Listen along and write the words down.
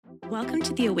Welcome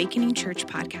to the Awakening Church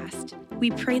podcast.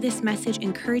 We pray this message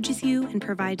encourages you and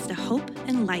provides the hope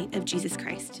and light of Jesus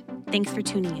Christ. Thanks for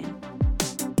tuning in.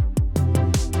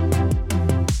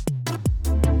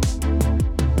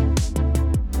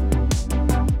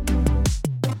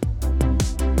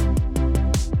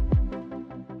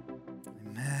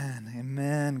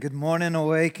 Amen. Good morning,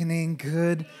 Awakening.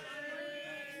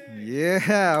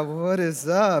 Yeah, what is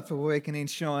up? Awakening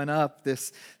showing up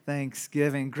this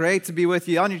Thanksgiving. Great to be with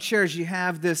you. On your chairs, you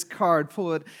have this card.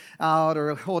 Pull it out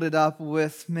or hold it up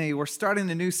with me. We're starting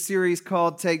a new series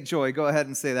called Take Joy. Go ahead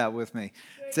and say that with me.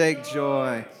 Take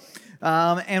Joy.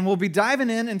 And we'll be diving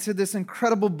into this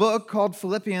incredible book called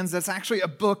Philippians. That's actually a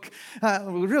book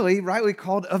really rightly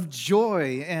called of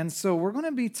joy. And so we're going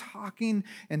to be talking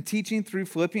and teaching through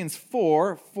Philippians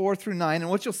 4 through 9.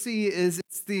 And what you'll see is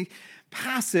it's the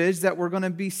passage that we're going to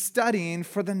be studying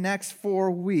for the next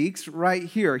 4 weeks right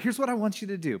here. Here's what I want you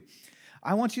to do.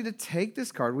 I want you to take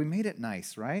this card. We made it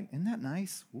nice, right? Isn't that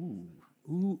nice? Ooh.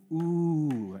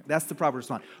 Ooh. That's the proper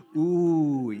response.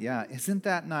 Ooh, yeah. Isn't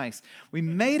that nice? We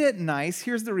made it nice.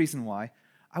 Here's the reason why.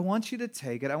 I want you to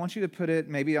take it. I want you to put it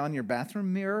maybe on your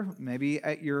bathroom mirror, maybe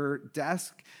at your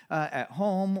desk at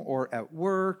home or at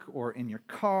work or in your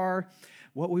car.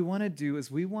 What we want to do is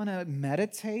we want to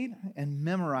meditate and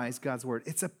memorize God's word.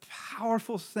 It's a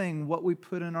powerful thing, what we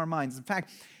put in our minds. In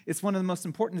fact, it's one of the most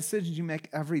important decisions you make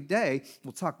every day.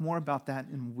 We'll talk more about that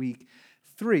in week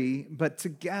 3. But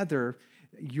together,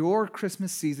 your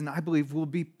Christmas season, I believe, will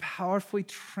be powerfully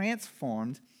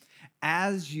transformed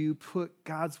as you put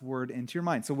God's word into your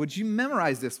mind. So would you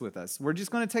memorize this with us? We're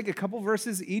just going to take a couple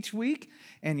verses each week,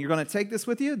 and you're going to take this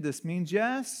with you. This means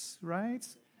yes, right?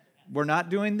 We're not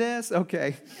doing this?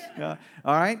 Okay. All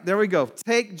right, there we go.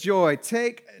 Take joy.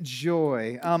 Take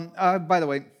joy. By the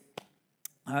way,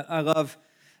 I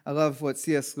love what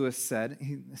C.S. Lewis said.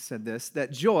 He said this,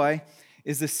 that joy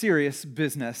is the serious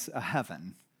business of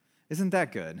heaven. Isn't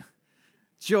that good?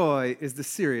 Joy is the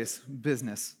serious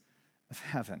business of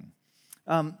heaven.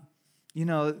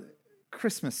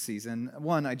 Christmas season,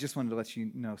 I just wanted to let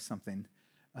you know something.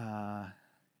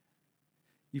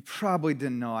 You probably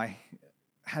didn't know I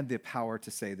had the power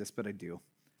to say this, but I do.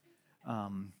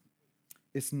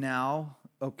 It's now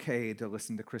okay to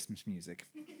listen to Christmas music.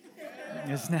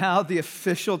 It's now the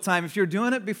official time. If you're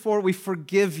doing it before, we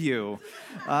forgive you.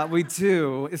 We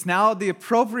do. It's now the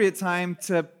appropriate time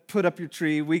to put up your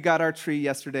tree. We got our tree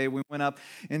yesterday. We went up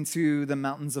into the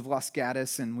mountains of Los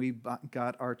Gatos, and we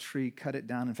got our tree, cut it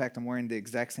down. In fact, I'm wearing the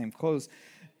exact same clothes.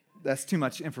 That's too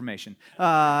much information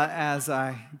as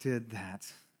I did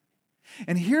that.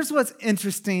 And here's what's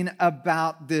interesting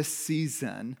about this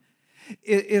season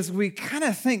is we kind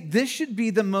of think this should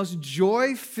be the most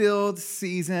joy-filled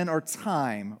season or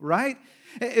time, right?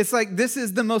 It's like this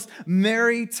is the most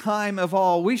merry time of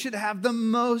all. We should have the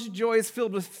most joy. It's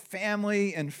filled with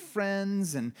family and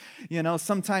friends. And,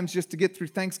 sometimes just to get through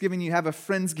Thanksgiving, you have a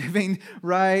Friendsgiving,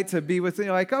 right? To be with,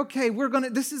 okay,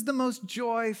 this is the most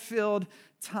joy-filled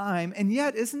time. And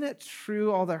yet, isn't it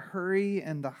true all the hurry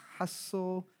and the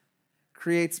hustle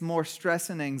creates more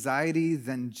stress and anxiety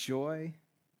than joy?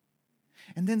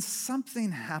 And then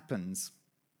something happens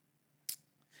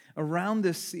around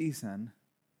this season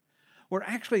where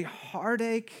actually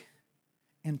heartache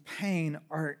and pain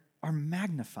are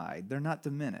magnified. They're not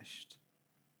diminished.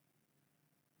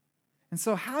 And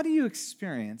so how do you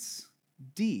experience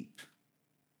deep,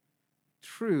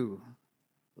 true,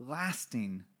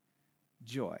 lasting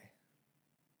joy?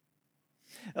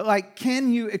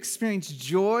 Can you experience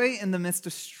joy in the midst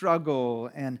of struggle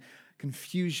and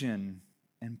confusion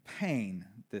and pain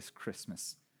this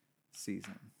Christmas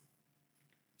season?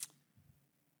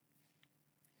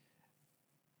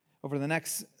 Over the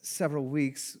next several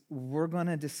weeks, we're going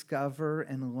to discover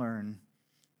and learn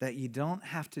that you don't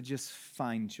have to just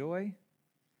find joy,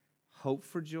 hope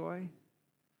for joy,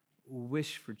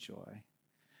 wish for joy,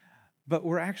 but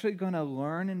we're actually going to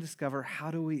learn and discover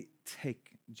how do we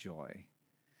take joy.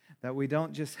 That we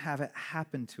don't just have it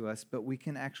happen to us, but we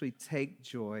can actually take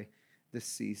joy this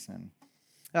season.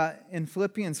 In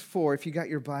Philippians 4, if you got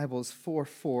your Bibles,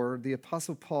 4:4, the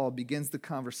Apostle Paul begins the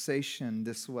conversation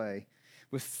this way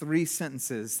with 3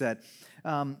 sentences that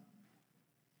I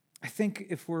think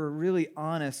if we're really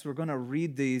honest, we're going to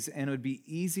read these and it would be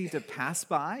easy to pass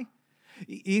by.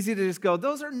 Easy to just go,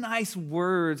 those are nice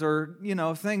words, or,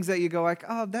 things that you go like,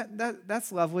 oh,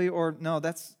 that's lovely, or no,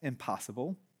 that's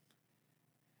impossible.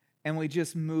 And we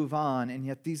just move on, and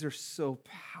yet these are so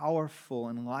powerful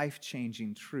and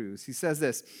life-changing truths. He says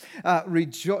this,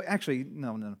 rejoice. Actually,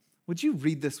 no. Would you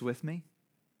read this with me?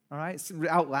 All right,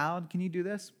 out loud. Can you do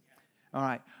this? All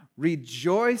right.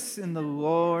 Rejoice in the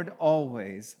Lord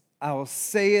always. I will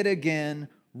say it again,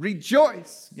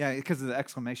 rejoice. Yeah, because of the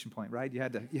exclamation point, right? You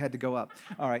had to go up.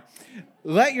 All right.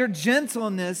 Let your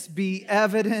gentleness be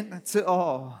evident to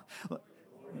all.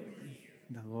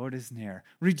 The Lord is near.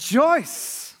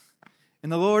 Rejoice in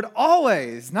the Lord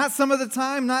always. Not some of the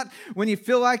time, not when you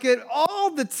feel like it,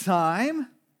 all the time.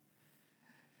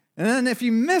 And then if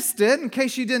you missed it, in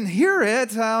case you didn't hear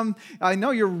it, I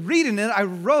know you're reading it. I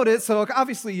wrote it, so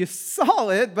obviously you saw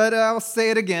it, but I'll say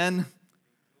it again.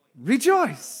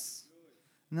 Rejoice.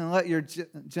 And then let your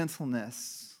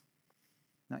gentleness,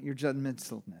 not your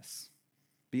judgmentalness,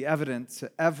 be evident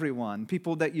to everyone.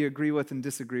 People that you agree with and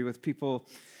disagree with, people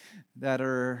that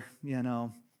are,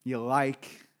 you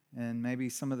like, and maybe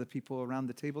some of the people around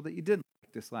the table that you didn't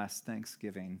like this last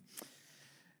Thanksgiving.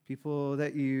 People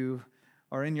that you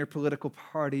are in your political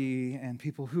party and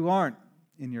people who aren't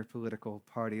in your political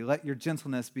party. Let your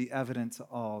gentleness be evident to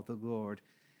all. The Lord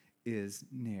is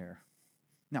near.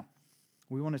 Now,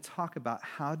 we want to talk about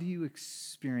how do you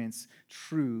experience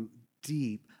true,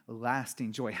 deep,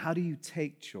 lasting joy? How do you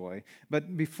take joy?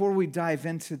 But before we dive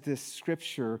into this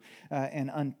scripture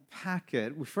and unpack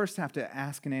it, we first have to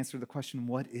ask and answer the question,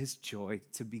 what is joy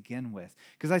to begin with?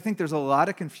 Because I think there's a lot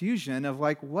of confusion of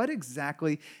what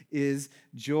exactly is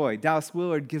joy? Dallas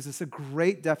Willard gives us a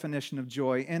great definition of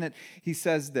joy. In it, he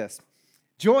says this: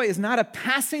 joy is not a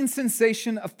passing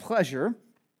sensation of pleasure,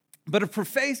 but a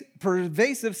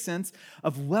pervasive sense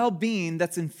of well-being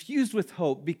that's infused with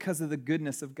hope because of the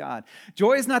goodness of God.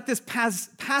 Joy is not this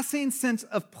passing sense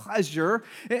of pleasure.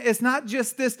 It's not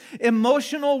just this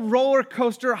emotional roller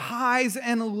coaster, highs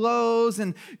and lows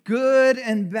and good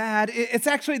and bad. It's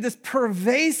actually this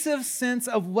pervasive sense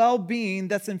of well-being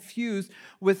that's infused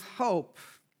with hope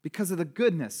because of the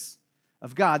goodness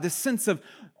of God. This sense of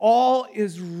all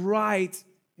is right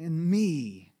in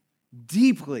me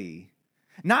deeply.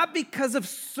 Not because of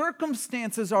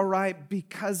circumstances are right,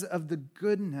 because of the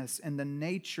goodness and the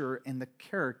nature and the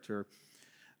character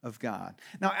of God.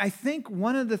 Now, I think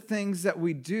one of the things that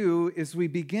we do is we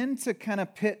begin to kind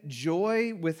of pit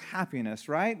joy with happiness,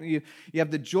 right? You have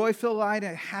the joy-filled life,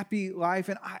 a happy life,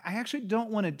 and I actually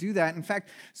don't want to do that. In fact,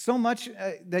 so much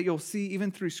that you'll see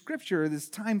even through Scripture, there's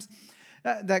times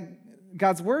that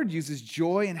God's Word uses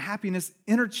joy and happiness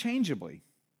interchangeably.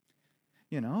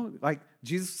 Like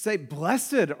Jesus say,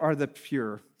 blessed are the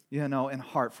pure, in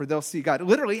heart, for they'll see God.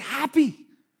 Literally, happy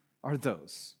are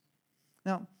those.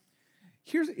 Now,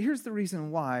 here's the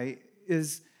reason why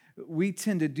is we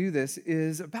tend to do this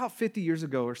is about 50 years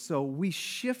ago or so, we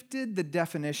shifted the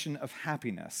definition of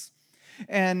happiness.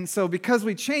 And so because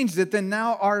we changed it, then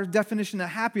now our definition of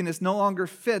happiness no longer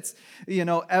fits,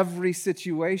 every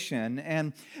situation.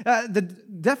 And the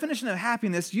definition of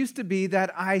happiness used to be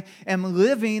that I am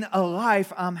living a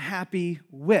life I'm happy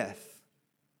with.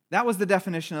 That was the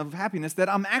definition of happiness, that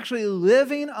I'm actually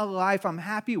living a life I'm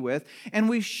happy with. And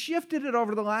we shifted it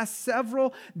over the last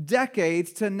several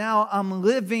decades to now I'm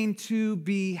living to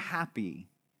be happy.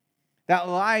 That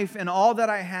life and all that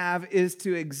I have is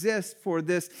to exist for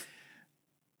this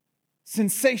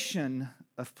sensation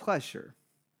of pleasure.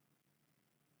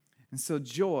 And so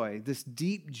joy, this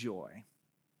deep joy.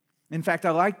 In fact, I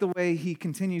like the way he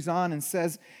continues on and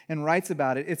says and writes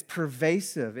about it. It's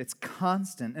pervasive, it's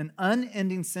constant, an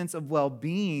unending sense of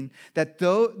well-being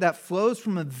that flows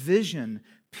from a vision,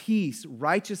 peace,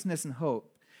 righteousness, and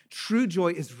hope. True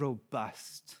joy is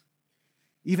robust,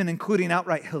 even including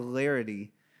outright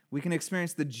hilarity. We can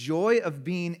experience the joy of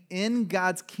being in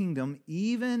God's kingdom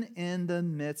even in the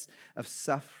midst of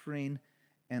suffering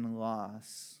and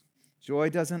loss.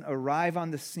 Joy doesn't arrive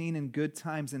on the scene in good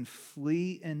times and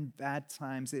flee in bad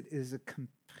times. It is a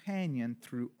companion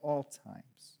through all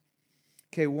times.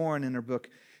 Kay Warren, in her book,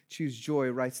 Choose Joy,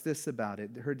 writes this about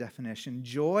it, her definition.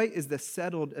 Joy is the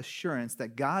settled assurance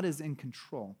that God is in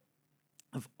control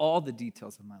of all the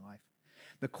details of my life.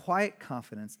 The quiet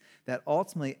confidence that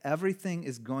ultimately everything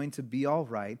is going to be all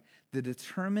right, the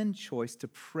determined choice to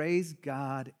praise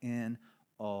God in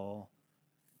all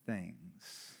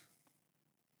things.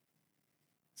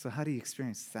 So how do you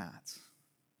experience that?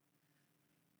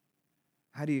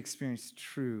 How do you experience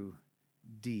true,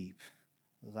 deep,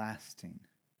 lasting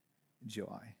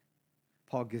joy?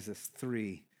 Paul gives us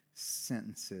 3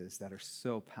 sentences that are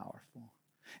so powerful.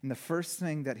 And the first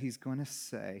thing that he's going to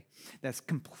say that's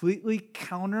completely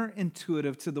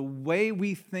counterintuitive to the way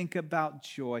we think about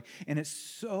joy, and it's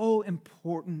so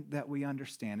important that we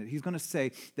understand it. He's going to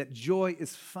say that joy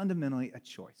is fundamentally a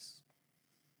choice.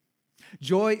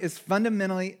 Joy is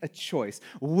fundamentally a choice.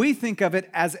 We think of it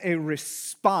as a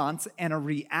response and a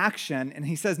reaction, and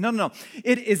he says, no.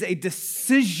 It is a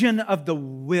decision of the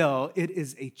will. It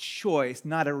is a choice,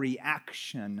 not a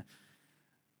reaction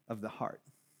of the heart.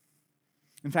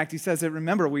 In fact, he says it,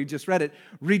 remember, we just read it,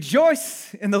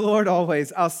 rejoice in the Lord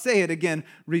always. I'll say it again,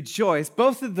 rejoice.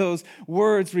 Both of those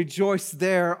words, rejoice,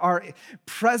 there are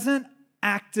present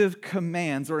active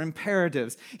commands or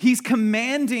imperatives. He's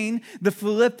commanding the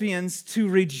Philippians to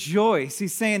rejoice.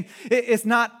 He's saying it's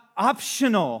not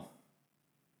optional.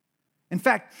 In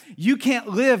fact, you can't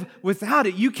live without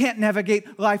it. You can't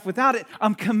navigate life without it.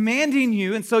 I'm commanding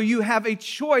you, and so you have a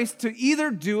choice to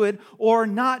either do it or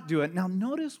not do it. Now,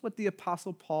 notice what the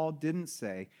Apostle Paul didn't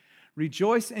say.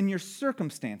 Rejoice in your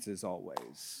circumstances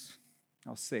always.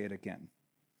 I'll say it again.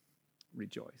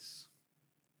 Rejoice.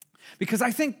 Because I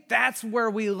think that's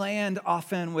where we land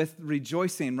often with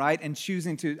rejoicing, right? And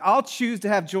I'll choose to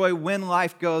have joy when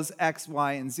life goes X,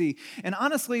 Y, and Z. And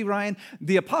honestly, Ryan,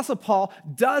 the Apostle Paul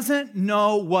doesn't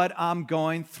know what I'm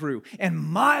going through. And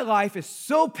my life is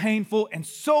so painful and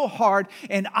so hard,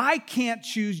 and I can't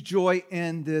choose joy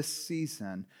in this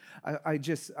season. I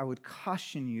would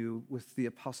caution you with the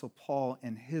Apostle Paul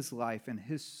and his life and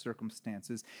his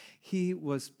circumstances. He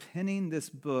was penning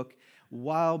this book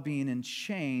while being in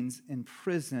chains, in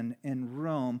prison, in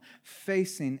Rome,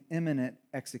 facing imminent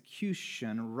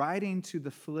execution, writing to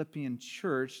the Philippian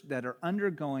church that are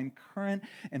undergoing current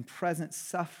and present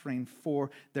suffering for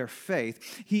their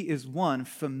faith. He is one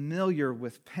familiar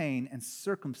with pain and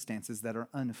circumstances that are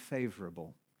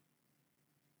unfavorable.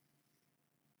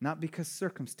 Not because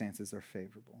circumstances are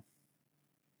favorable.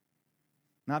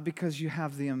 Not because you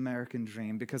have the American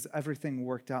dream, because everything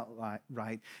worked out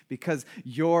right, because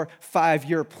your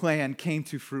 5-year plan came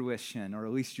to fruition, or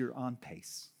at least you're on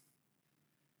pace.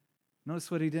 Notice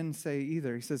what he didn't say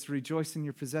either. He says, rejoice in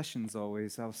your possessions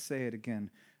always. I'll say it again.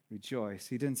 Rejoice.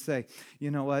 He didn't say,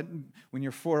 you know what, when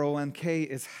your 401k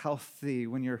is healthy,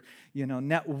 when your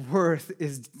net worth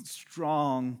is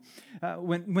strong,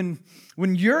 when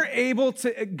you're able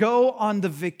to go on the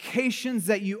vacations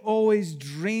that you always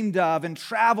dreamed of and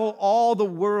travel all the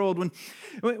world,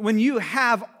 when you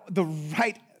have the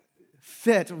right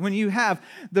fit, when you have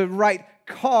the right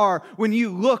car, when you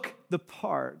look the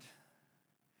part.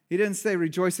 He didn't say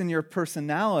rejoice in your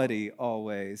personality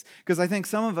always, because I think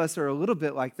some of us are a little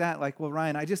bit like that. Like, well,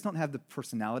 Ryan, I just don't have the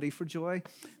personality for joy,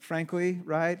 frankly,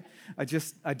 right?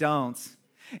 I don't.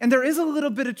 And there is a little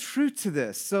bit of truth to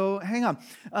this. So hang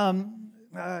on.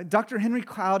 Dr. Henry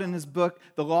Cloud in his book,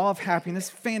 The Law of Happiness,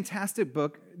 fantastic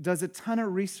book, does a ton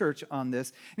of research on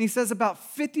this. And he says about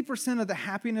 50% of the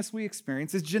happiness we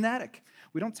experience is genetic.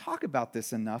 We don't talk about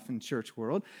this enough in church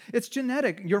world. It's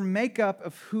genetic, your makeup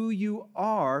of who you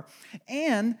are.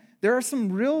 And there are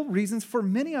some real reasons for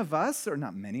many of us, or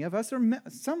not many of us, or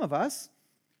some of us,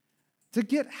 to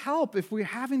get help if we're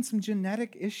having some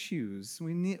genetic issues.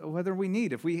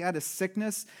 If we had a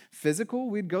sickness, physical,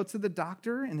 we'd go to the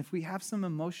doctor. And if we have some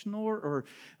emotional or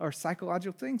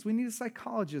psychological things, we need a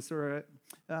psychologist or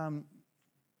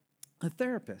a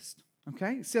therapist.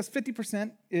 Okay? It says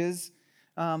 50% is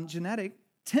genetic,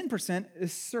 10%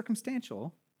 is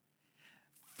circumstantial,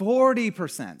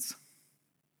 40%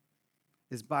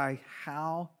 is by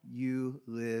how you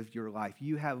live your life.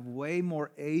 You have way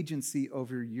more agency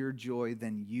over your joy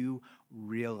than you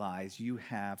realize. You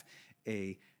have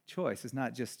a choice. It's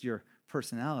not just your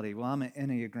personality. Well, I'm an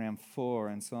Enneagram 4,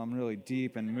 and so I'm really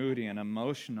deep and moody and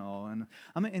emotional, and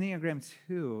I'm an Enneagram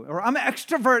 2, or I'm an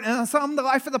extrovert, and so I'm the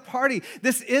life of the party.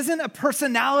 This isn't a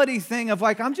personality thing of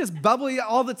like, I'm just bubbly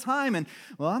all the time, and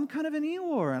well, I'm kind of an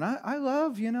Eeyore, and I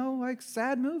love, like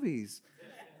sad movies.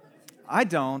 I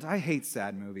don't. I hate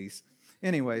sad movies.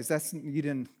 Anyways, you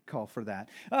didn't call for that.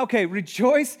 Okay,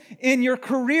 rejoice in your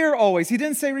career always. He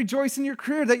didn't say rejoice in your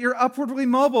career, that you're upwardly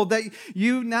mobile, that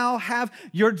you now have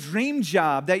your dream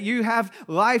job, that you have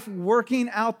life working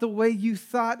out the way you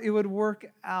thought it would work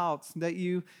out, that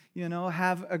you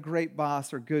have a great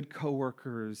boss or good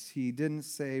coworkers. He didn't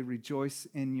say rejoice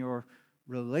in your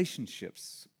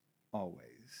relationships always.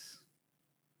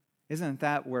 Isn't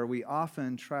that where we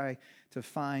often try to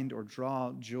find or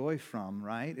draw joy from,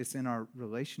 right? It's in our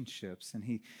relationships. And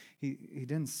he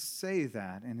didn't say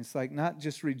that. And it's like not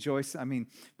just rejoice. I mean,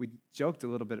 we joked a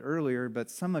little bit earlier,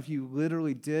 but some of you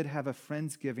literally did have a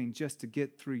Friendsgiving just to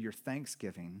get through your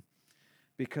Thanksgiving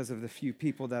because of the few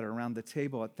people that are around the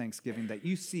table at Thanksgiving that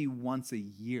you see once a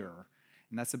year.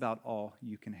 And that's about all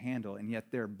you can handle. And yet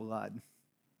they're blood.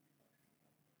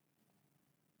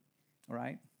 All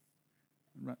right?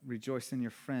 Rejoice in your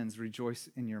friends. Rejoice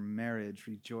in your marriage.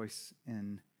 Rejoice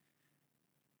in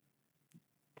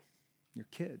your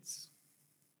kids.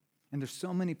 And there's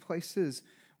so many places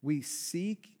we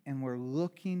seek and we're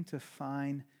looking to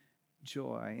find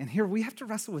joy. And here we have to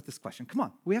wrestle with this question. Come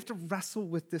on, we have to wrestle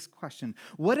with this question.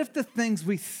 What if the things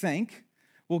we think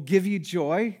will give you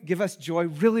joy, give us joy,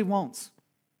 really won't.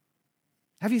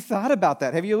 Have you thought about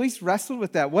that? Have you at least wrestled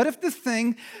with that? What if the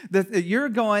thing that you're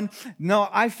going, no,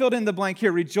 I filled in the blank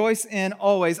here, rejoice in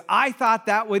always. I thought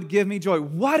that would give me joy.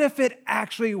 What if it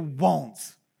actually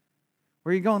won't?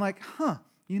 Where you're going like,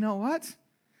 you know what?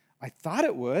 I thought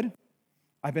it would.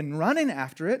 I've been running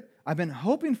after it. I've been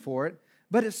hoping for it,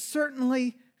 but it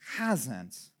certainly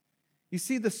hasn't. You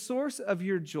see, the source of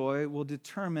your joy will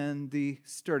determine the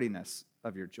sturdiness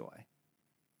of your joy.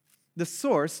 The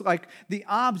source, like the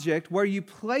object where you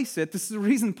place it, this is the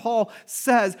reason Paul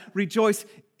says, rejoice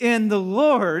in the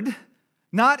Lord,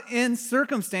 not in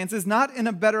circumstances, not in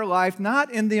a better life,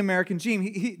 not in the American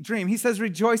dream. He says,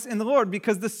 rejoice in the Lord,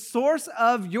 because the source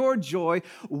of your joy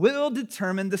will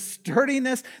determine the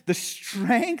sturdiness, the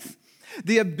strength,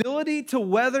 the ability to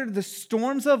weather the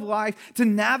storms of life, to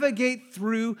navigate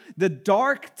through the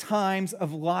dark times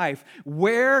of life.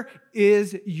 Where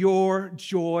is your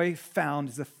joy found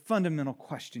is a fundamental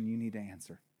question you need to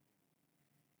answer.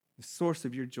 The source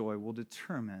of your joy will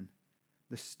determine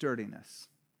the sturdiness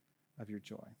of your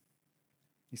joy.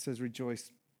 He says, rejoice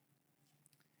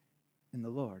in the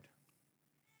Lord.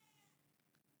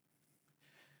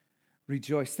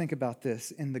 Rejoice, think about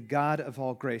this, in the God of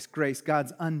all grace. Grace,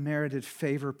 God's unmerited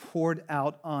favor poured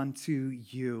out onto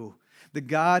you. The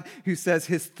God who says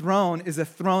his throne is a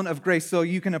throne of grace, so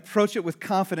you can approach it with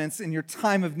confidence in your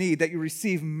time of need, that you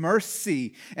receive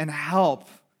mercy and help.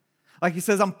 Like he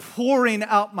says, I'm pouring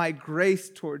out my grace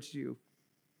towards you.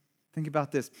 Think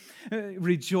about this.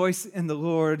 Rejoice in the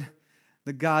Lord,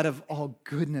 the God of all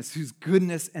goodness, whose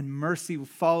goodness and mercy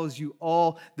follows you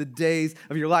all the days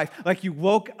of your life. Like you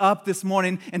woke up this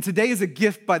morning, and today is a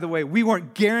gift, by the way. We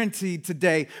weren't guaranteed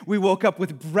today. We woke up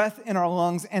with breath in our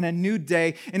lungs and a new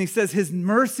day, and he says his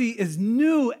mercy is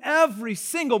new every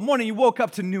single morning. You woke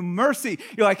up to new mercy.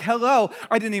 You're like, hello,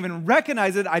 I didn't even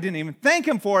recognize it. I didn't even thank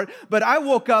him for it, but I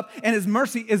woke up, and his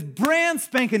mercy is brand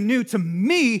spanking new to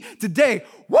me today.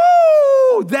 Woo!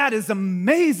 That is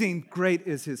amazing. Great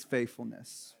is his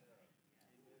faithfulness.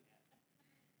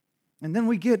 And then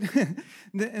we get,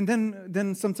 and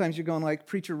then sometimes you're going like,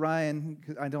 Preacher Ryan,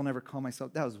 I don't ever call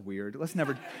myself, that was weird. Let's not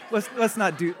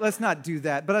do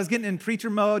that. But I was getting in preacher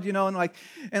mode,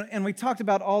 and we talked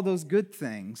about all those good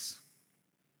things.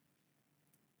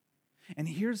 And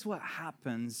here's what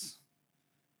happens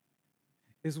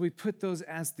is we put those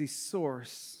as the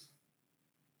source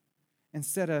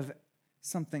instead of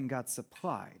something God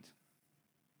supplied.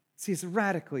 See, it's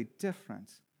radically different.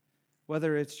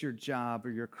 Whether it's your job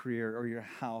or your career or your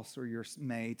house or your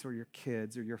mate or your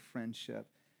kids or your friendship.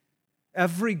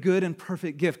 Every good and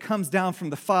perfect gift comes down from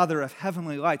the Father of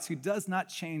heavenly lights, who does not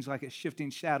change like a shifting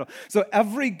shadow. So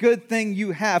every good thing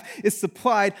you have is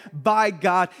supplied by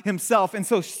God himself. And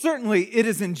so certainly it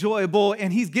is enjoyable,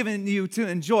 and he's given you to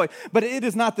enjoy. But it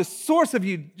is not the source of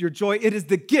your joy. It is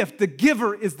the gift. The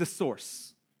giver is the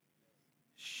source.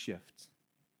 Shift.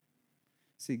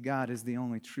 See, God is the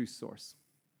only true source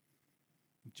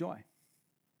of joy.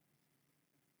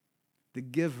 The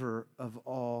giver of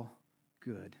all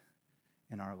good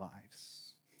in our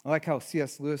lives. I like how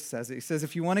C.S. Lewis says it. He says,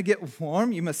 if you want to get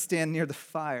warm, you must stand near the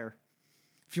fire.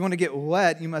 If you want to get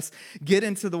wet, you must get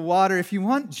into the water. If you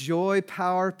want joy,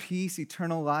 power, peace,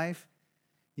 eternal life,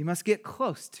 you must get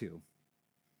close to,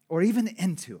 or even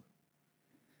into,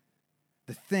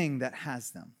 the thing that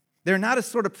has them. They're not a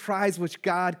sort of prize which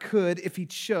God could, if he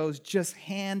chose, just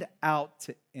hand out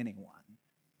to anyone.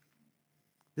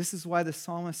 This is why the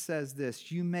psalmist says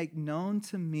this, you make known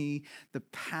to me the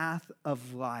path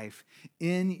of life.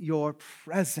 In your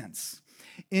presence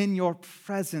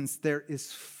there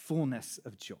is fullness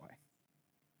of joy.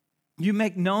 You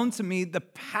make known to me the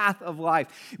path of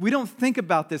life. We don't think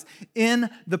about this.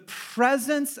 In the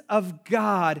presence of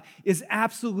God is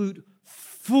absolute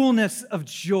fullness of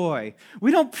joy.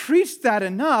 We don't preach that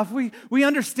enough. We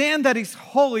understand that he's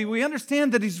holy. We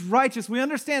understand that he's righteous. We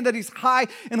understand that he's high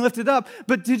and lifted up.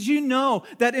 But did you know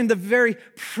that in the very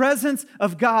presence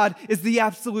of God is the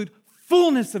absolute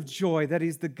fullness of joy, that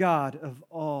he's the God of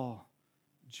all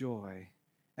joy?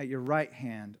 At your right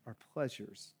hand are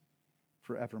pleasures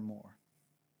forevermore.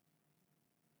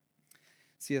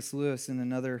 C.S. Lewis, in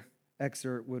another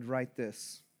excerpt, would write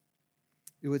this.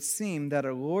 It would seem that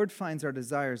our Lord finds our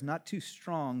desires not too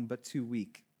strong, but too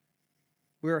weak.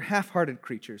 We are half-hearted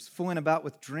creatures, fooling about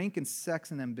with drink and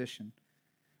sex and ambition,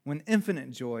 when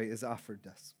infinite joy is offered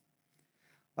us.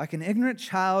 Like an ignorant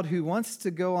child who wants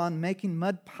to go on making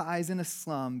mud pies in a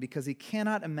slum because he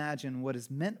cannot imagine what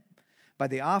is meant by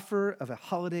the offer of a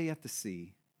holiday at the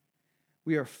sea,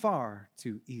 we are far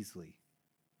too easily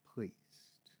pleased.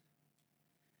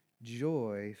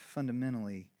 Joy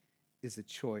fundamentally is a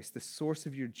choice. The source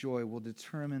of your joy will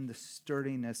determine the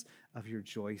sturdiness of your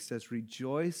joy. He says,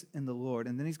 rejoice in the Lord.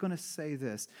 And then he's going to say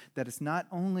this, that it's not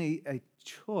only a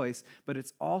choice, but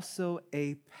it's also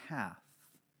a path.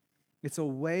 It's a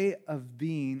way of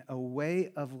being, a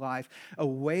way of life, a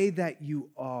way that you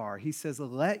are. He says,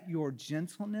 let your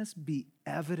gentleness be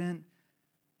evident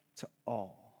to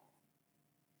all.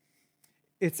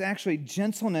 It's actually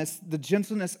gentleness, the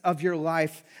gentleness of your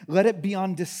life. Let it be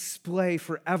on display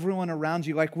for everyone around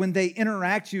you. Like when they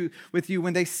interact with you,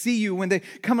 when they see you, when they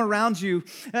come around you,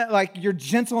 like your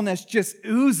gentleness just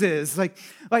oozes. Like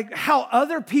how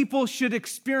other people should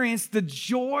experience the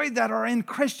joy that are in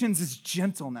Christians is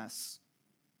gentleness.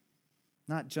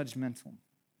 Not judgmentalism,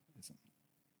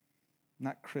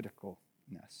 not criticalness,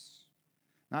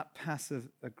 not passive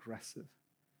aggressiveness.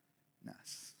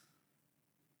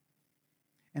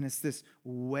 And it's this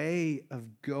way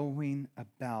of going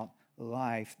about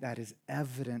life that is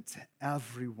evident to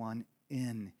everyone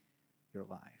in your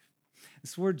life.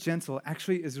 This word gentle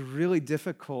actually is really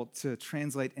difficult to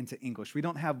translate into English. We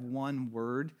don't have one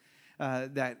word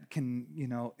that can,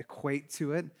 equate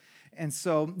to it. And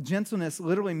so gentleness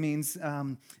literally means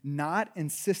not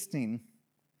insisting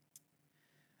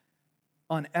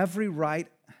on every right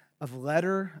of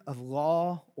letter, of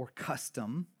law, or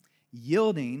custom,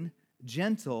 yielding,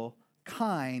 gentle,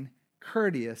 kind,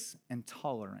 courteous, and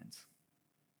tolerant.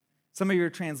 Some of your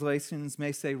translations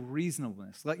may say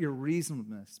reasonableness. Let your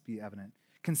reasonableness be evident.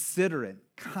 Considerate,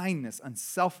 kindness,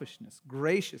 unselfishness,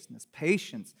 graciousness,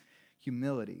 patience,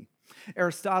 humility.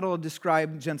 Aristotle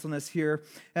described gentleness here.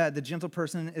 The gentle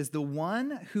person is the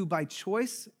one who by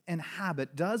choice and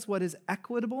habit does what is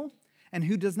equitable and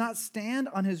who does not stand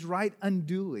on his right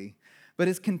unduly, but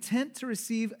is content to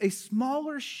receive a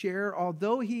smaller share,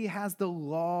 although he has the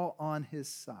law on his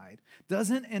side,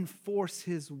 doesn't enforce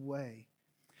his way.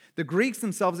 The Greeks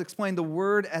themselves explain the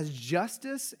word as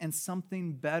justice and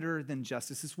something better than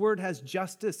justice. This word has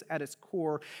justice at its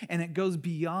core, and it goes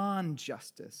beyond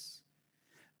justice.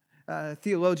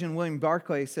 Theologian William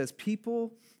Barclay says,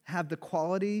 people have the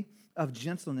quality of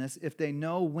gentleness if they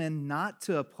know when not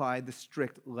to apply the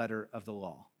strict letter of the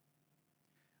law,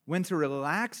 when to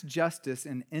relax justice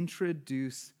and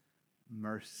introduce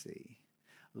mercy.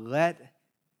 Let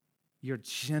your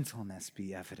gentleness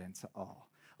be evident to all.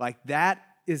 Like that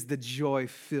is the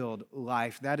joy-filled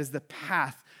life. That is the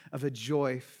path of a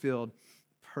joy-filled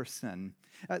person.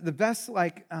 The best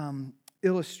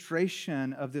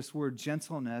illustration of this word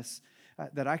gentleness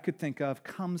that I could think of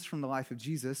comes from the life of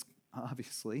Jesus,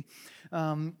 obviously.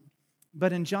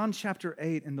 But in John chapter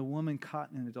 8, in the woman caught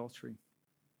in adultery,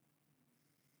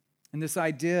 and this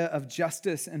idea of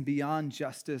justice and beyond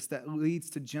justice that leads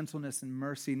to gentleness and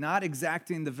mercy, not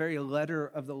exacting the very letter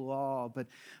of the law, but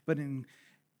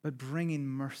bringing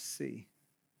mercy.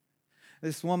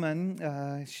 This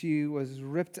woman, she was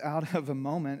ripped out of a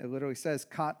moment, it literally says,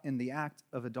 caught in the act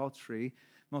of adultery,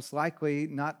 most likely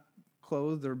not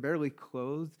clothed or barely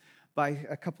clothed, by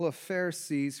a couple of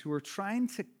Pharisees who were trying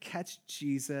to catch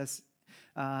Jesus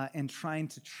and trying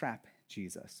to trap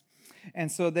Jesus.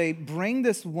 And so they bring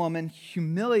this woman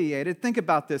humiliated. Think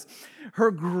about this.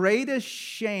 Her greatest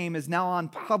shame is now on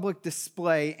public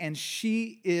display, and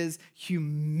she is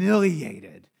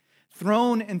humiliated,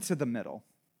 thrown into the middle.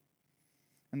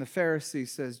 And the Pharisee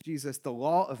says, Jesus, the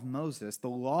law of Moses, the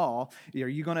law, are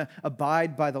you going to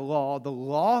abide by the law? The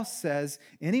law says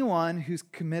anyone who's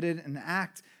committed an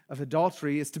act of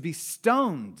adultery is to be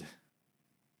stoned.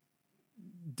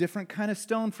 Different kind of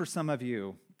stone for some of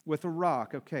you. With a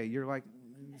rock. Okay, you're like,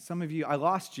 some of you, I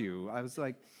lost you. I was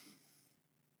like,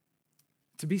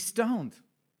 to be stoned.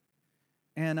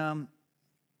 And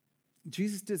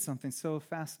Jesus did something so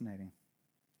fascinating.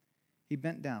 He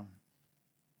bent down.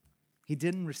 He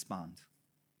didn't respond.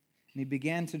 And he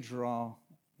began to draw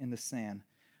in the sand.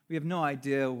 We have no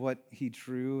idea what he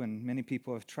drew, and many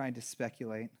people have tried to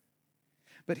speculate.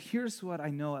 But here's what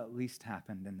I know at least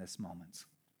happened in this moment.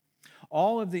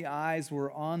 All of the eyes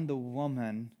were on the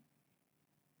woman,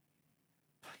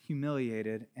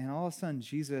 humiliated, and all of a sudden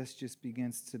Jesus just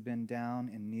begins to bend down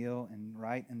and kneel and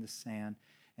write in the sand,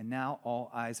 and now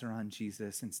all eyes are on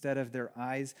Jesus. Instead of their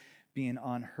eyes being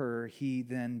on her, he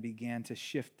then began to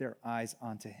shift their eyes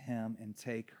onto him and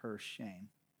take her shame.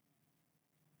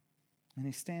 And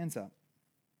he stands up.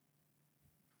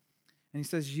 And he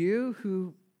says, you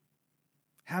who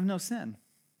have no sin,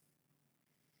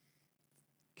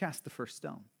 cast the first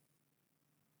stone.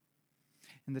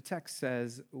 And the text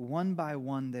says, one by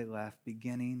one they left,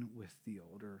 beginning with the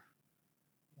older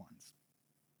ones.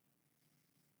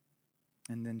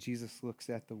 And then Jesus looks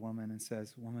at the woman and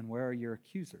says, woman, where are your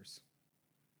accusers?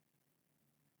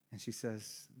 And she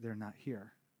says, they're not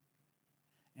here.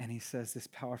 And he says this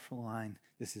powerful line,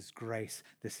 this is grace,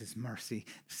 this is mercy,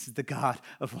 this is the God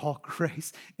of all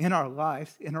grace in our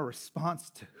lives, in our response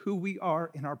to who we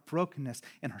are, in our brokenness,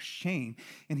 in our shame.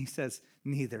 And he says,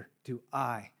 neither do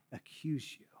I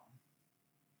accuse you.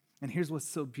 And here's what's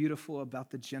so beautiful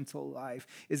about the gentle life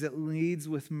is it leads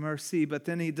with mercy, but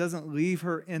then he doesn't leave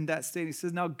her in that state. He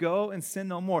says, now go and sin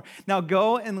no more. Now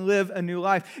go and live a new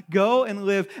life. Go and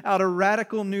live out a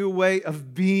radical new way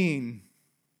of being.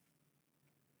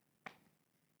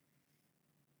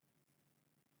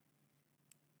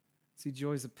 See,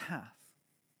 joy is a path.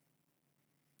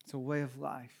 It's a way of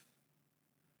life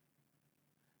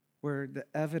where the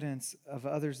evidence of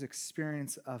others'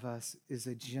 experience of us is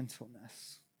a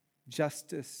gentleness,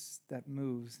 justice that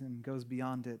moves and goes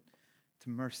beyond it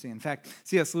to mercy. In fact,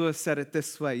 C.S. Lewis said it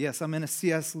this way. Yes, I'm in a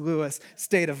C.S. Lewis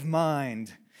state of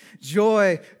mind.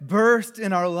 Joy bursts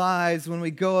in our lives when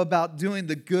we go about doing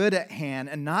the good at hand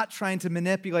and not trying to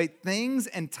manipulate things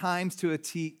and times to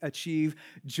achieve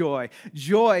joy.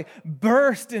 Joy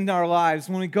bursts in our lives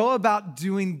when we go about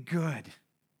doing good.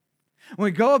 When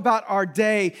we go about our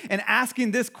day and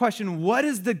asking this question, what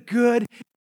is the good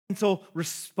and gentle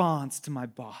response to my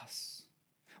boss?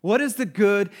 What is the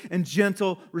good and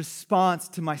gentle response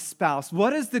to my spouse?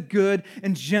 What is the good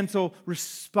and gentle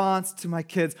response to my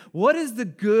kids? What is the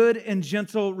good and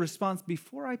gentle response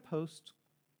before I post?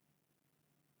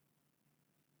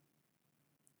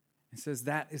 It says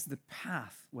that is the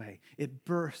pathway. It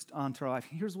burst onto our life.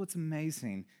 Here's what's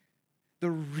amazing. The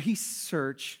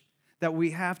research that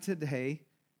we have today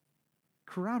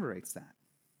corroborates that.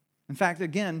 In fact,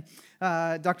 again,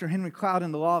 Dr. Henry Cloud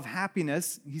in The Law of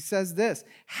Happiness, he says this: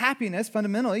 happiness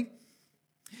fundamentally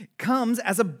comes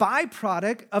as a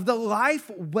byproduct of the life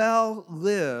well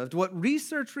lived. What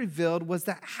research revealed was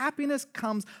that happiness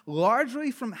comes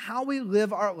largely from how we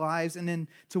live our lives and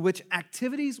into which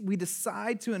activities we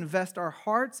decide to invest our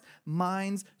hearts,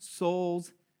 minds,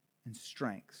 souls, and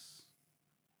strengths.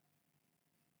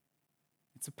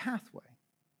 It's a pathway.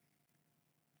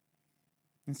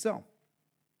 And so,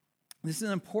 this is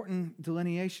an important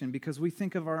delineation because we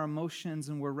think of our emotions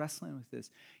and we're wrestling with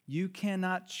this. You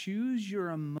cannot choose your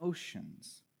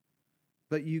emotions,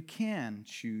 but you can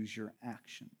choose your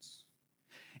actions.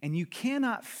 And you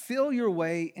cannot feel your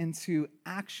way into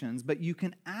actions, but you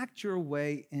can act your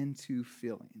way into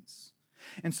feelings.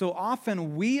 And so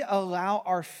often we allow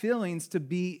our feelings to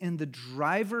be in the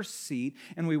driver's seat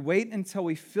and we wait until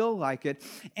we feel like it.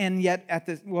 And yet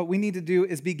what we need to do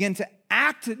is begin to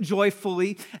act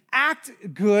joyfully, act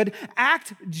good,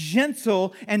 act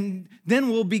gentle, and then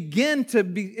we'll begin to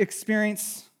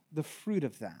experience the fruit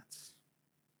of that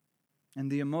and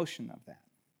the emotion of that.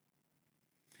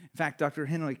 In fact, Dr.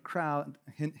 Henry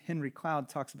Cloud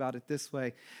talks about it this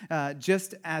way.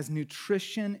 Just as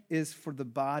nutrition is for the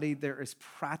body, there is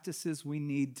practices we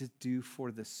need to do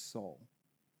for the soul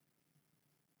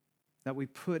that we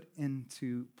put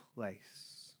into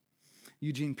place.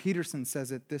 Eugene Peterson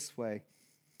says it this way.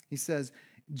 He says,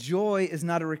 joy is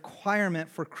not a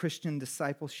requirement for Christian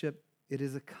discipleship. It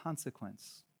is a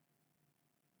consequence.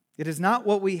 It is not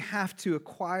what we have to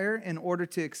acquire in order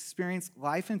to experience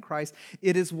life in Christ.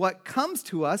 It is what comes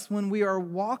to us when we are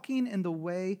walking in the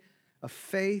way of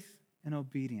faith and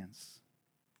obedience.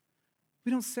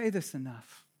 We don't say this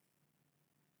enough.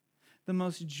 The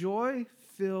most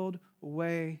joy-filled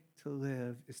way to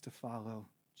live is to follow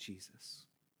Jesus.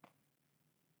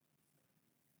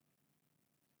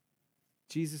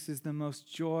 Jesus is the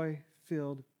most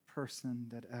joy-filled person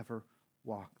that ever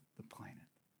walked the planet.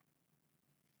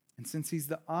 And since he's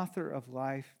the author of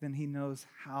life, then he knows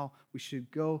how we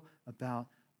should go about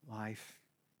life.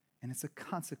 And it's a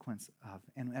consequence of.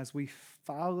 And as we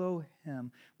follow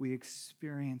him, we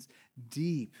experience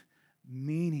deep,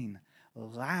 meaning,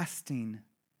 lasting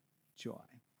joy.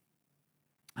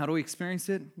 How do we experience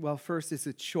it? Well, first, it's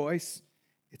a choice.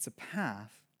 It's a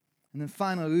path. And then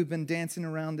finally, we've been dancing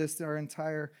around this our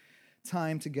entire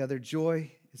time together.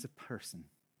 Joy is a person.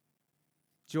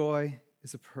 Joy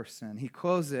is a person. He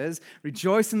closes,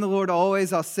 rejoice in the Lord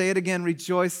always. I'll say it again,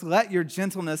 rejoice. Let your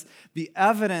gentleness be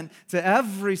evident to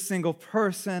every single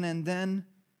person. And then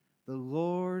the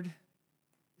Lord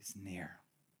is near.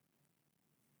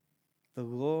 The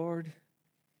Lord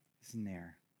is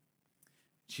near.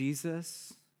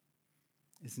 Jesus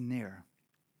is near.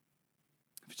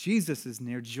 If Jesus is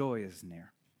near, joy is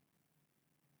near.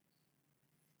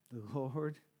 The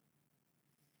Lord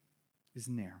is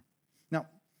near. Now,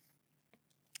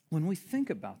 when we think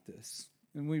about this,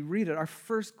 when we read it, our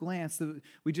first glance,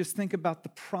 we just think about the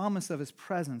promise of his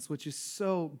presence, which is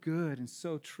so good and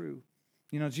so true.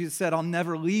 You know, Jesus said, I'll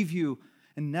never leave you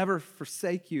and never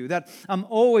forsake you, that I'm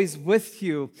always with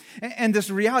you. And this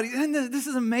reality, and this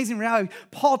is an amazing reality.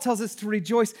 Paul tells us to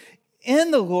rejoice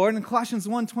in the Lord. In Colossians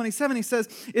 1:27, he says,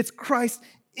 it's Christ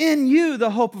in you, the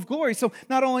hope of glory. So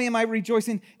not only am I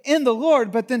rejoicing in the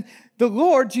Lord, but then the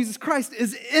Lord, Jesus Christ,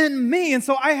 is in me. And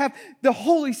so I have the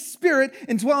Holy Spirit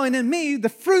indwelling in me. The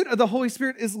fruit of the Holy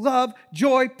Spirit is love,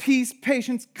 joy, peace,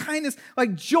 patience, kindness,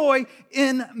 like joy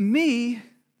in me.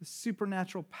 The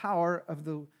supernatural power of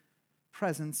the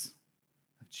presence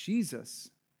of Jesus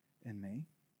in me.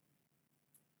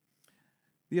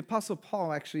 The Apostle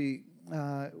Paul actually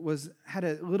had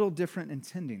a little different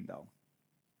intending, though.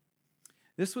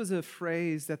 This was a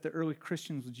phrase that the early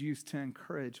Christians would use to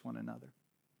encourage one another,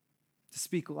 to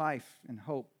speak life and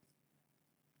hope,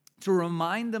 to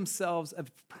remind themselves of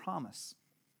the promise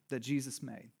that Jesus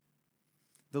made.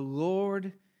 The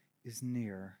Lord is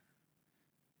near,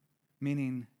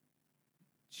 meaning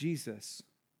Jesus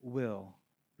will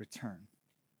return.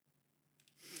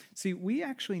 See, we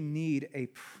actually need a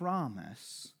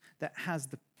promise that has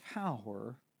the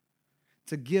power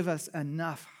to give us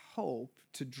enough hope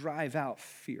to drive out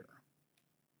fear.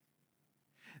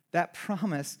 That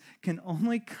promise can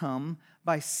only come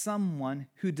by someone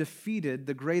who defeated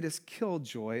the greatest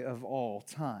killjoy of all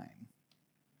time: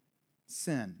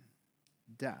 sin,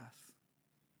 death,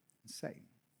 and Satan.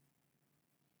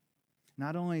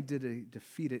 Not only did he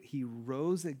defeat it, he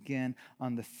rose again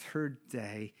on the third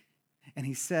day, and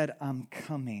he said, I'm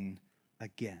coming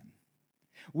again.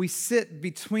 We sit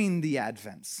between the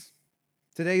Advents.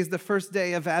 Today is the first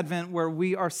day of Advent where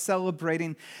we are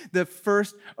celebrating the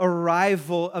first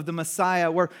arrival of the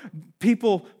Messiah, where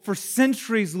people for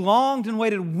centuries longed and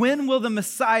waited. When will the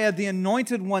Messiah, the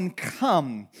anointed one,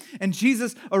 come? And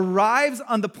Jesus arrives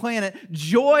on the planet,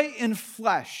 joy in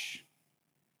flesh,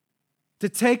 to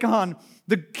take on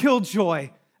the killjoy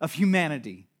of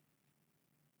humanity.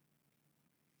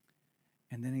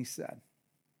 And then he said,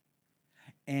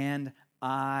 and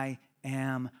I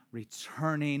am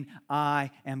returning.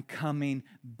 I am coming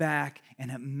back,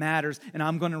 and it matters. And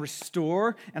I'm going to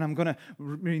restore, and I'm going to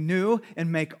renew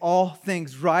and make all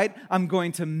things right. I'm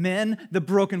going to mend the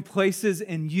broken places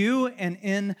in you and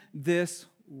in this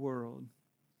world.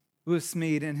 Lewis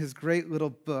Smead, in his great little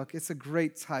book, it's a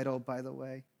great title, by the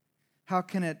way, How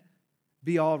Can It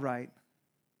Be All Right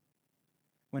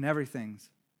When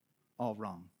Everything's All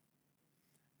Wrong?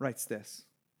 Writes this: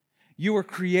 you were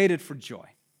created for joy.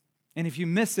 And if you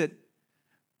miss it,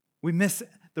 we miss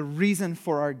the reason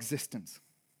for our existence.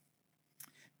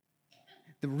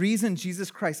 The reason Jesus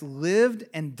Christ lived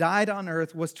and died on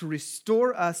earth was to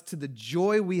restore us to the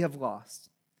joy we have lost.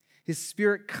 His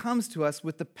Spirit comes to us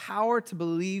with the power to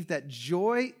believe that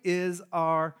joy is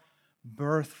our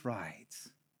birthright.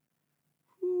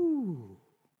 Ooh.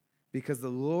 Because the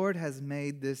Lord has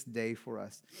made this day for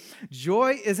us.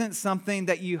 Joy isn't something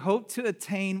that you hope to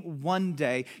attain one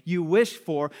day, you wish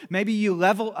for. Maybe you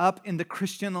level up in the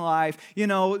Christian life, you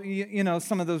know,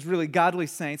 some of those really godly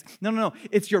saints. No.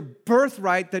 It's your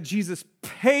birthright that Jesus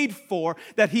paid for,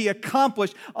 that he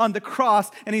accomplished on the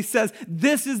cross. And he says,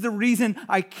 this is the reason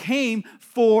I came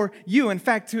for you. In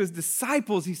fact, to his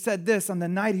disciples, he said this on the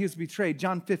night he was betrayed,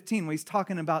 John 15, when he's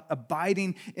talking about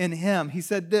abiding in him. He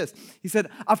said this. He said,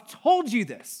 I've told you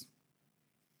this,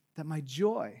 that my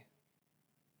joy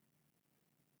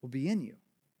will be in you,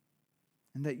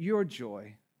 and that your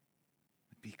joy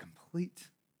would be complete.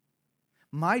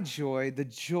 My joy,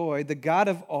 the God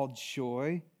of all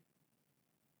joy,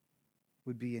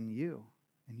 would be in you,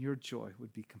 and your joy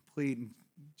would be complete. In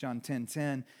John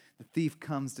 10:10, the thief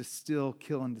comes to steal,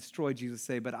 kill, and destroy, Jesus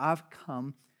say, but I've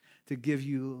come to give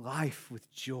you life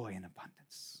with joy and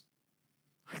abundance.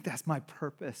 That's my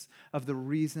purpose of the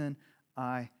reason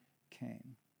I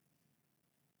came.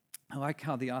 I like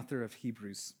how the author of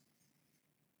Hebrews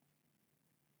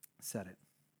said it.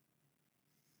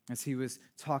 As he was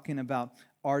talking about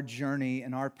our journey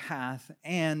and our path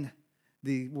and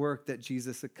the work that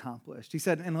Jesus accomplished. He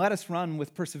said, and let us run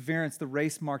with perseverance the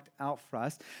race marked out for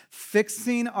us,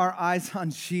 fixing our eyes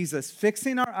on Jesus,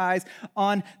 fixing our eyes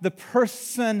on the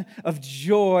person of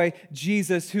joy,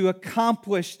 Jesus, who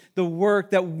accomplished the work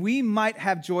that we might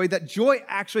have joy, that joy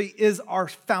actually is our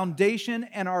foundation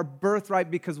and our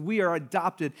birthright because we are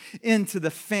adopted into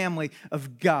the family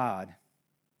of God.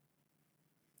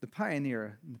 The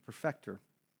pioneer and the perfecter,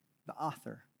 the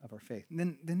author of our faith.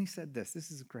 And then he said this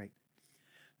is great.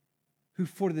 Who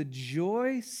for the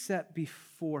joy set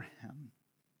before him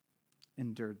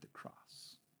endured the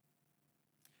cross.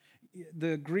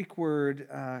 The Greek word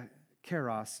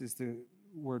kairos is the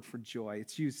word for joy.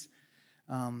 It's used,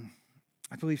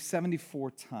 I believe,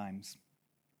 74 times,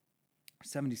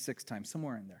 76 times,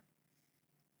 somewhere in there.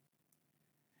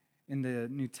 in the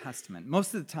New Testament.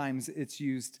 Most of the times it's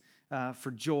used for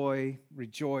joy,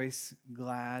 rejoice,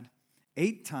 glad.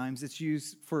 8 times it's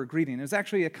used for a greeting. It was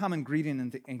actually a common greeting in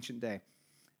the ancient day.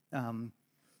 And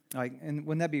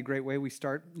wouldn't that be a great way we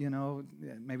start,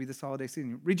 maybe this holiday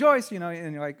season? Rejoice,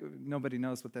 and you're like, nobody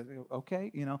knows what that is.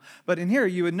 Okay, But in here,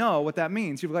 you would know what that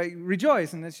means. You'd be like,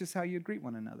 rejoice, and that's just how you'd greet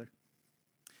one another.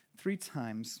 3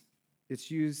 times it's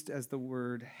used as the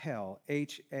word hail,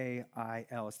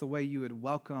 H-A-I-L. It's the way you would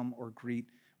welcome or greet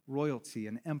royalty,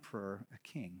 an emperor, a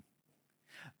king.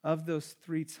 Of those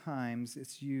 3 times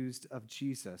it's used of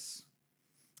Jesus,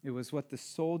 it was what the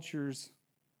soldiers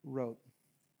wrote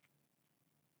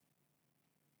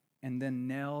and then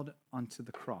nailed onto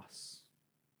the cross.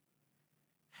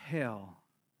 Hail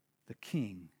the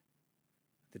King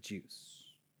of the Jews.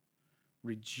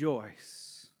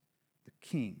 Rejoice, the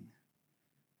King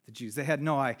of the Jews. They had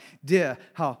no idea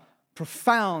how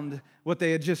profound what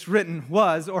they had just written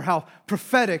was, or how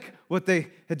prophetic what they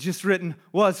had just written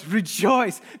was.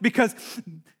 Rejoice, because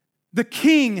the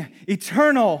King,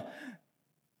 eternal,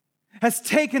 has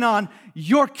taken on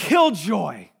your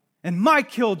killjoy and my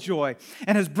killjoy,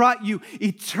 and has brought you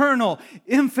eternal,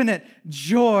 infinite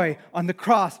joy on the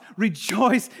cross.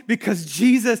 Rejoice because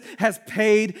Jesus has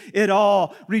paid it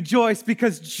all. Rejoice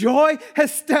because joy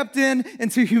has stepped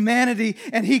into humanity,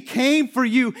 and he came for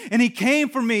you, and he came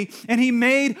for me, and he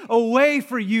made a way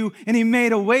for you, and he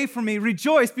made a way for me.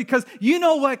 Rejoice because you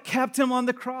know what kept him on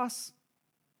the cross?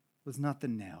 It was not the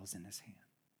nails in his hand.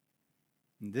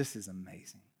 And this is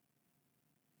amazing.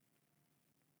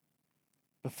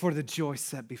 But for the joy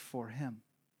set before him,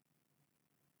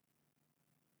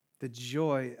 the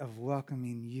joy of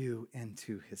welcoming you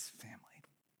into his family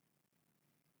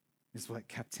is what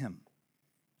kept him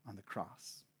on the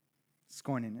cross,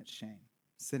 scorning its shame,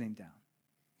 sitting down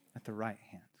at the right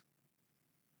hand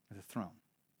of the throne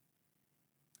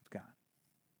of God.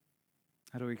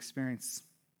 How do we experience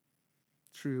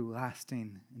true,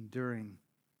 lasting, enduring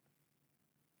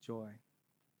joy?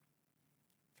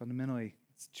 Fundamentally,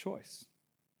 it's choice.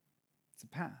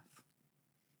 It's a path.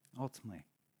 Ultimately,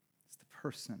 it's the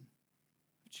person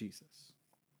of Jesus.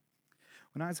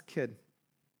 When I was a kid,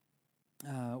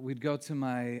 we'd go to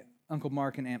my Uncle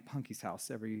Mark and Aunt Punky's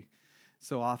house every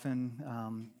so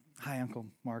often. Hi, Uncle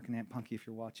Mark and Aunt Punky, if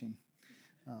you're watching.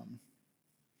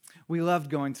 We loved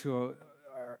going to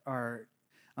our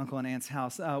Uncle and Aunt's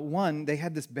house. One, they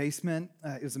had this basement.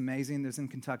 It was amazing. It was in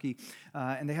Kentucky.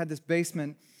 And they had this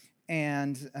basement.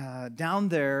 And down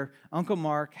there, Uncle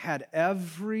Mark had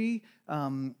every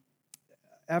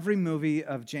movie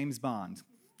of James Bond.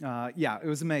 It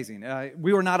was amazing.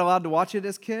 We were not allowed to watch it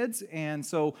as kids, and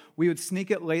so we would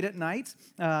sneak it late at night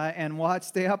and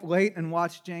stay up late and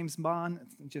watch James Bond.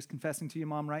 Just confessing to you,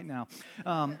 Mom, right now.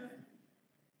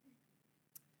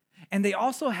 And they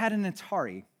also had an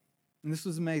Atari. And this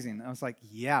was amazing. I was like,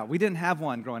 yeah, we didn't have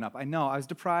one growing up. I know, I was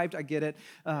deprived. I get it.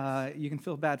 You can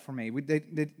feel bad for me. They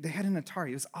had an Atari.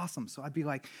 It was awesome. So I'd be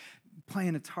like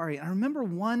playing Atari. And I remember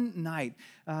one night,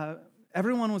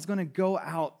 everyone was going to go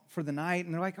out for the night.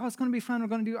 And they're like, oh, it's going to be fun. We're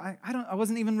going to do, I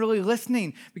wasn't even really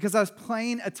listening because I was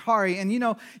playing Atari. And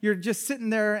you're just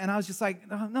sitting there. And I was just like,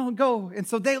 no, go. And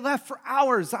so they left for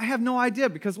hours. I have no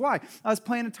idea because why? I was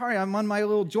playing Atari. I'm on my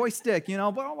little joystick, whoa,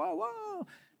 whoa, whoa.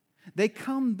 They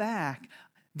come back.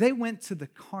 They went to the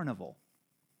carnival.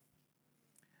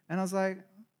 And I was like,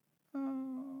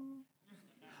 oh.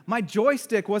 My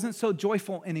joystick wasn't so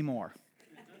joyful anymore.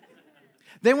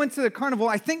 They went to the carnival.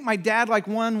 I think my dad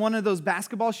won one of those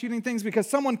basketball shooting things because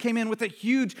someone came in with a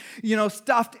huge,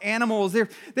 stuffed animals.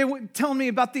 They were telling me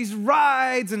about these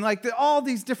rides and all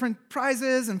these different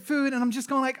prizes and food. And I'm just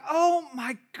going oh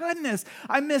my goodness,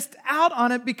 I missed out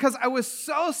on it because I was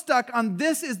so stuck on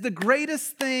this is the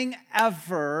greatest thing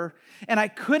ever. And I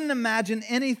couldn't imagine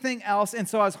anything else. And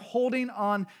so I was holding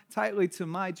on tightly to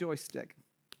my joystick.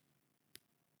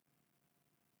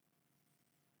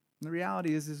 And the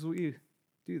reality is we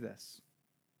do this.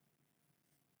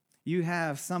 You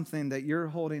have something that you're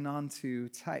holding on to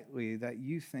tightly that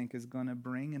you think is going to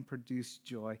bring and produce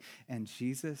joy. And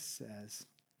Jesus says,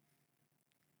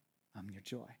 I'm your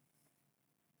joy.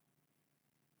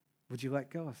 Would you let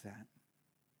go of that?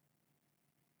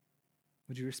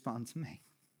 Would you respond to me?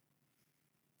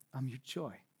 I'm your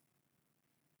joy.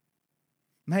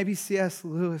 Maybe C.S.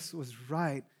 Lewis was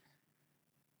right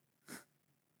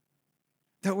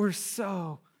that we're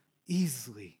so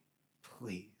easily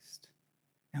pleased.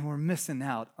 And we're missing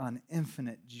out on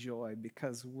infinite joy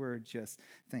because we're just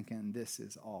thinking this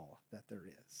is all that there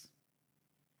is.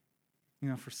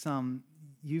 For some,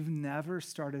 you've never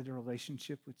started a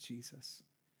relationship with Jesus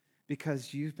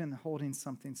because you've been holding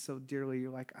something so dearly.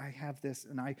 You're like, I have this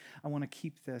and I want to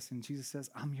keep this. And Jesus says,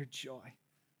 I'm your joy.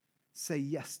 Say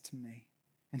yes to me.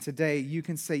 And today you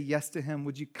can say yes to him.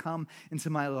 Would you come into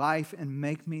my life and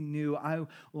make me new? I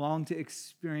long to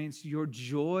experience your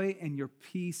joy and your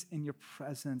peace and your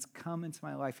presence. Come into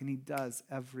my life. And he does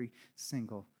every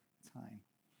single time.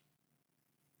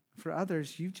 For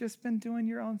others, you've just been doing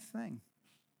your own thing.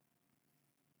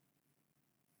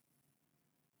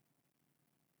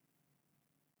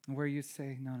 Where you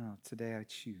say, no, today I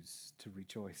choose to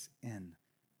rejoice in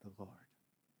the Lord.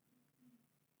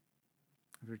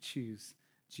 I choose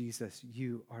Jesus,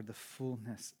 you are the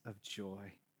fullness of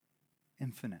joy,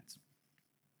 infinite.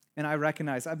 And I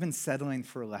recognize I've been settling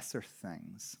for lesser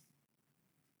things.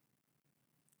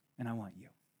 And I want you.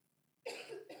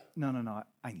 No,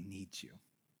 I need you.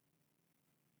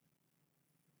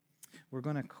 We're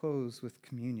going to close with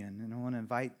communion, and I want to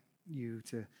invite you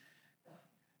to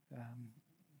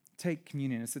take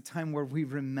communion. It's a time where we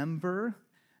remember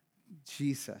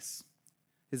Jesus.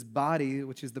 His body,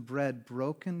 which is the bread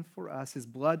broken for us, his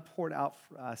blood poured out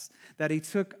for us, that he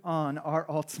took on our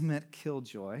ultimate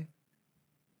killjoy,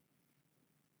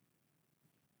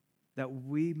 that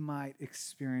we might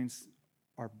experience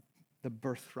the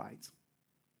birthright,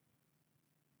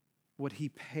 what he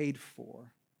paid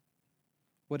for,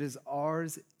 what is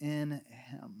ours in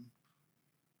him,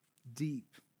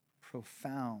 deep,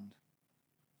 profound,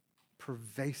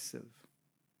 pervasive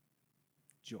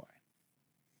joy.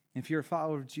 If you're a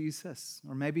follower of Jesus,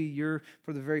 or maybe you're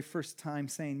for the very first time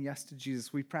saying yes to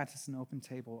Jesus, we practice an open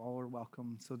table. All are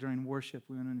welcome. So during worship,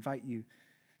 we want to invite you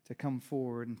to come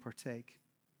forward and partake.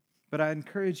 But I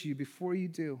encourage you, before you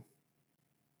do,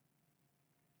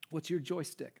 what's your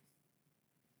joystick?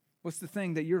 What's the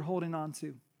thing that you're holding on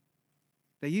to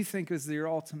that you think is your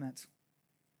ultimate?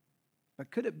 But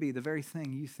could it be the very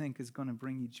thing you think is going to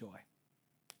bring you joy?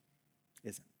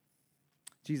 Isn't.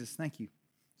 Jesus, thank you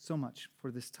so much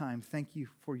for this time. Thank you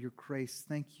for your grace.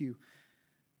 Thank you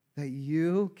that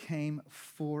you came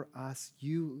for us.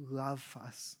 You love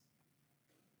us.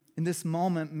 In this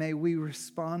moment, may we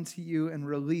respond to you and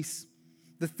release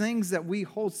the things that we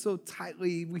hold so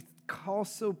tightly, we call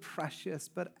so precious,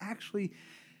 but actually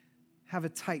have a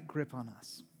tight grip on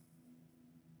us.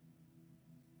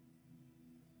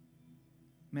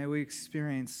 May we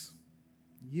experience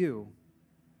you,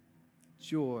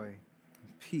 joy,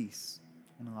 peace,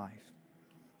 and life.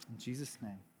 In Jesus'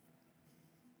 name,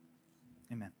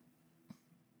 amen.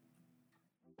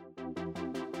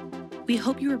 We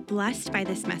hope you were blessed by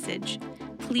this message.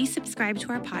 Please subscribe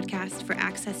to our podcast for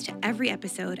access to every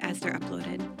episode as they're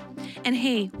uploaded. And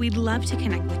hey, we'd love to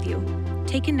connect with you.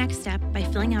 Take a next step by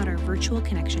filling out our virtual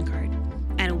connection card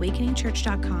at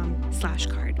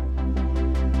awakeningchurch.com/card.